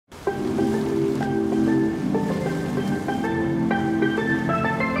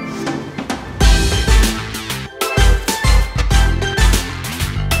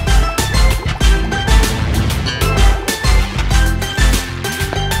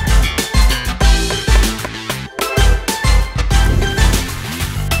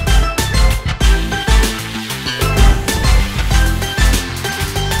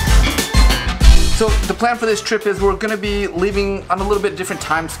plan for this trip is we're gonna be leaving on a little bit different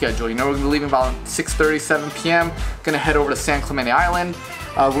time schedule. You know, we're gonna be leaving about 6:30, 7 p.m. Gonna head over to San Clemente Island.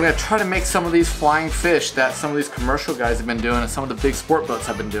 We're gonna try to make some of these flying fish that some of these commercial guys have been doing and some of the big sport boats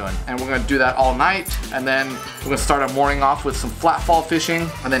have been doing. And we're gonna do that all night, and then we're gonna start our morning off with some flat fall fishing,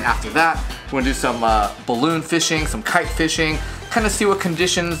 and then after that, we're gonna do some balloon fishing, some kite fishing, kind of see what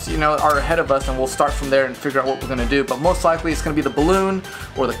conditions, you know, are ahead of us, and we'll start from there and figure out what we're gonna do. But most likely it's gonna be the balloon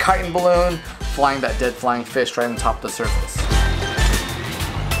or the kiting balloon, flying that dead flying fish right on top of the surface.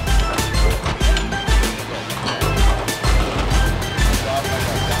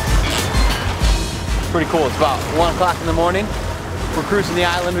 Pretty cool. It's about 1 o'clock in the morning. We're cruising the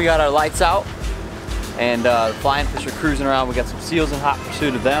island. We got our lights out, and the flying fish are cruising around. We got some seals in hot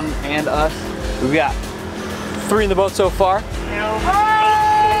pursuit of them and us. We've got 3 in the boat so far.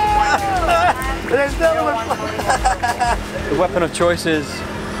 The weapon of choice is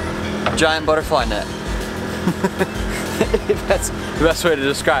a giant butterfly net. That's the best way to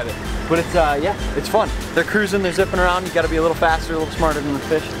describe it. But it's yeah, it's fun. They're cruising, they're zipping around. You got to be a little faster, a little smarter than the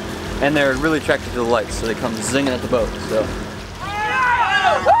fish. And they're really attracted to the lights, so they come zinging at the boat. So.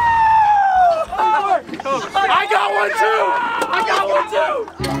 I got one too! I got one too!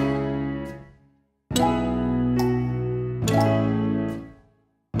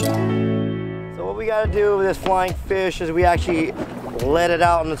 So what we gotta do with this flying fish is we actually let it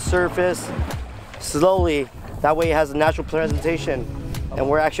out on the surface slowly. That way it has a natural presentation. And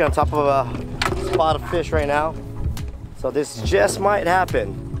we're actually on top of a spot of fish right now. So this just might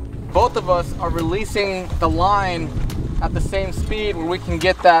happen. Both of us are releasing the line at the same speed where we can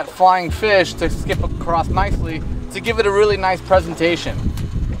get that flying fish to skip across nicely to give it a really nice presentation.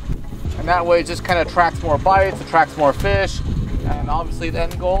 And that way it just kind of attracts more bites, attracts more fish, and obviously the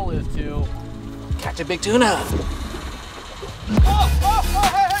end goal is to catch a big tuna. Oh,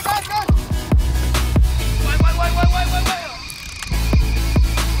 hey, guys! Wait.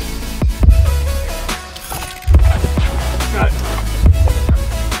 Got it.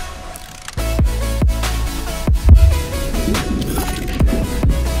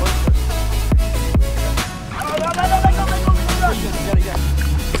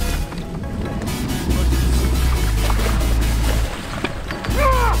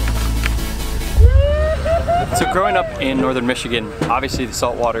 So growing up in northern Michigan, obviously the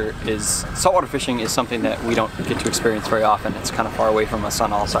saltwater fishing is something that we don't get to experience very often. It's kind of far away from us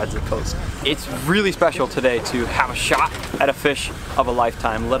on all sides of the coast. It's really special today to have a shot at a fish of a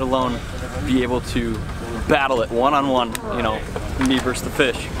lifetime, let alone be able to battle it one-on-one, you know, me versus the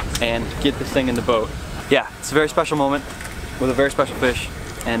fish, and get this thing in the boat. Yeah, it's a very special moment with a very special fish,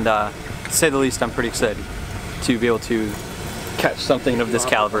 and to say the least, I'm pretty excited to be able to catch something of this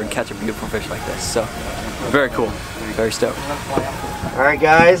caliber and catch a beautiful fish like this. So, very cool. Very stoked. Alright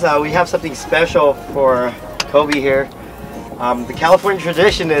guys, we have something special for Cobi here. The California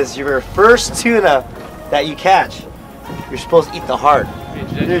tradition is your first tuna that you catch, you're supposed to eat the heart.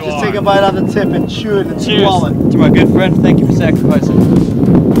 Dude, just take a bite off the tip and chew it and swallow it. To my good friend, thank you for sacrificing.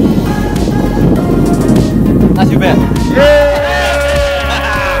 Not too bad. Yeah!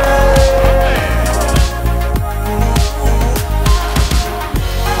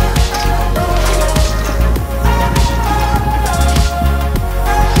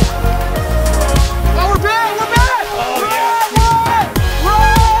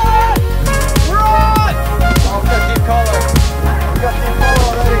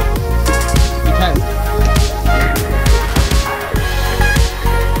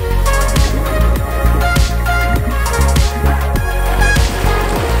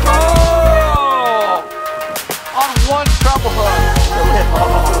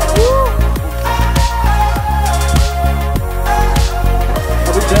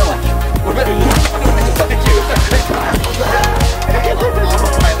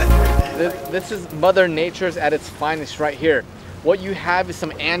 This is Mother Nature's at its finest right here. What you have is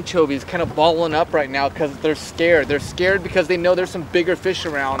some anchovies kind of balling up right now because they're scared. They're scared because they know there's some bigger fish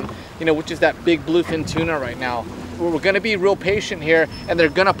around, you know, which is that big bluefin tuna right now. We're gonna be real patient here and they're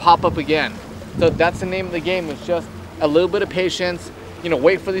gonna pop up again. So that's the name of the game, is just a little bit of patience, you know,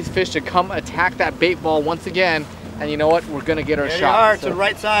 wait for these fish to come attack that bait ball once again, and you know what, we're gonna get our shot. To the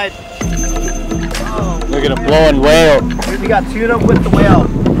right side. Oh. Look at a blowing whale. We got tuna with the whale.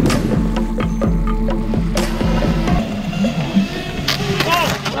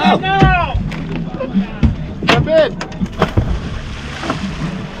 Oh no! Jump in!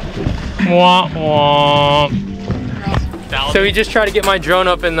 Wah, wah. So he just tried to get my drone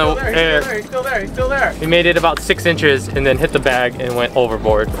up in the air. He's still there. He made it about 6 inches and then hit the bag and went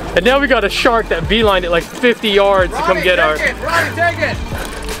overboard. And now we got a shark that beelined it like 50 yards to come get our... Ronnie, take it!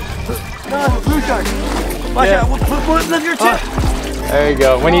 Blue shark. Watch out. Lift your tip. There you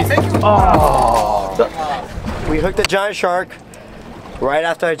go. When he's We hooked a giant shark right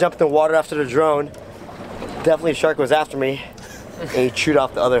after I jumped in the water after the drone. Definitely a shark was after me, and he chewed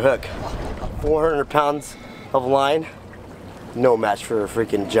off the other hook. 400 pounds of line, no match for a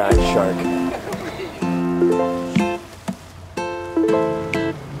freaking giant shark.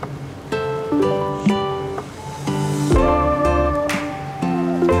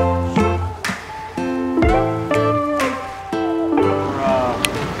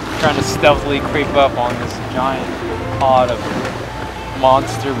 trying to stealthily creep up on this giant pod of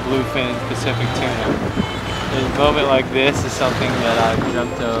monster bluefin Pacific tuna. And a moment like this is something that I've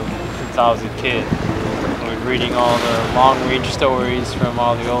dreamt of since I was a kid. I was reading all the long-range stories from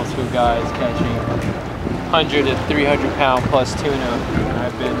all the old school guys catching 100 to 300 pound plus tuna. And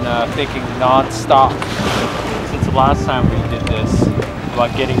I've been thinking non-stop since the last time we did this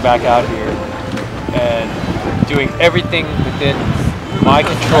about getting back out here and doing everything within my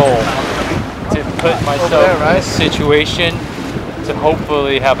control to put myself in a situation to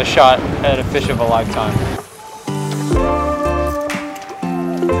hopefully have a shot at a fish of a lifetime.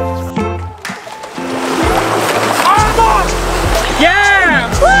 Yeah!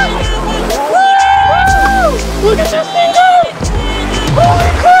 Woo! Look at this thing go!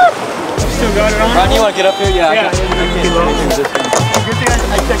 Holy crap! Still got it on? Ron, you want to get up here? Yeah. Yeah. Good thing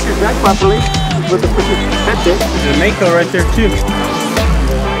I checked your back properly with the head dip. There's a mako right there too.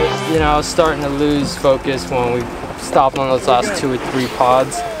 You know, I was starting to lose focus when we stopped on those last 2 or 3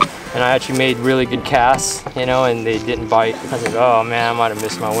 pods, and I actually made really good casts, you know, and they didn't bite. I was like, oh man, I might have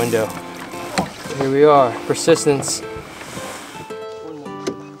missed my window. Here we are, persistence.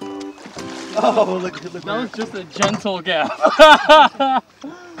 Oh, look. That was just a gentle gap.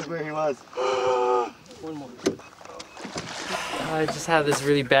 That's where he was. One more. I just had this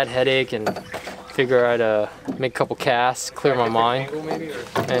really bad headache and figure I'd make a couple casts, clear my mind,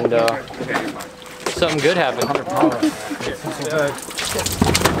 and something good happened.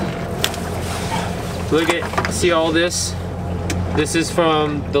 Look at, see all this? This is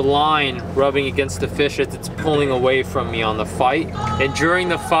from the line rubbing against the fish as it's pulling away from me on the fight. And during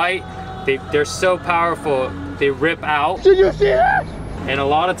the fight, they're so powerful, they rip out. Did you see that? And a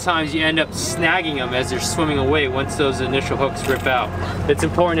lot of times you end up snagging them as they're swimming away once those initial hooks rip out. It's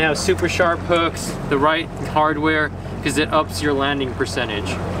important to have super sharp hooks, the right hardware, because it ups your landing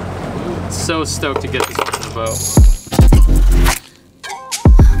percentage. So stoked to get this on the boat.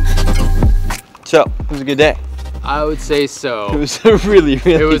 So, it was a good day. I would say so. It was a really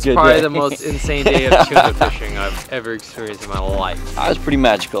good day. It was probably the most insane day of tuna fishing I've ever experienced in my life. That was pretty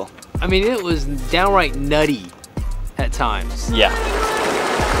magical. I mean, it was downright nutty at times. Yeah.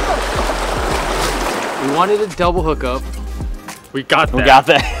 We wanted a double hookup. We got that. We got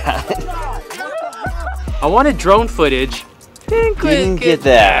that. I wanted drone footage. Didn't get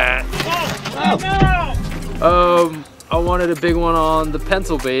that. I wanted a big one on the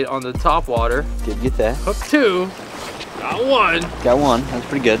pencil bait on the top water. Did get that. Hook 2. Got 1. Got 1. That's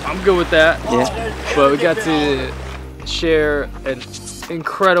pretty good. I'm good with that. Yeah. But we got to share an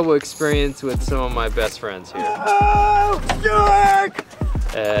incredible experience with some of my best friends here. Oh, shark!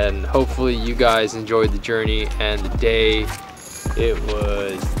 And hopefully you guys enjoyed the journey and the day. It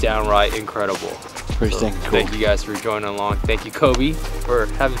was downright incredible. Pretty So cool. thank you guys for joining along. Thank you, Cobi, for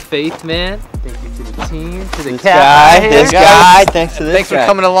having faith, man. Thank you to the team, to the cat. This guy, thanks to this Thanks for guy.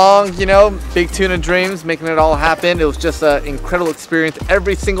 coming along, you know, Big Tuna Dreams, making it all happen. It was just an incredible experience.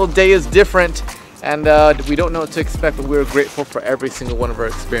 Every single day is different, and we don't know what to expect, but we're grateful for every single one of our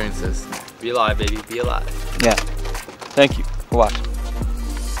experiences. Be alive, baby, be alive. Yeah. Thank you for watching.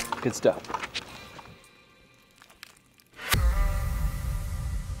 Good stuff.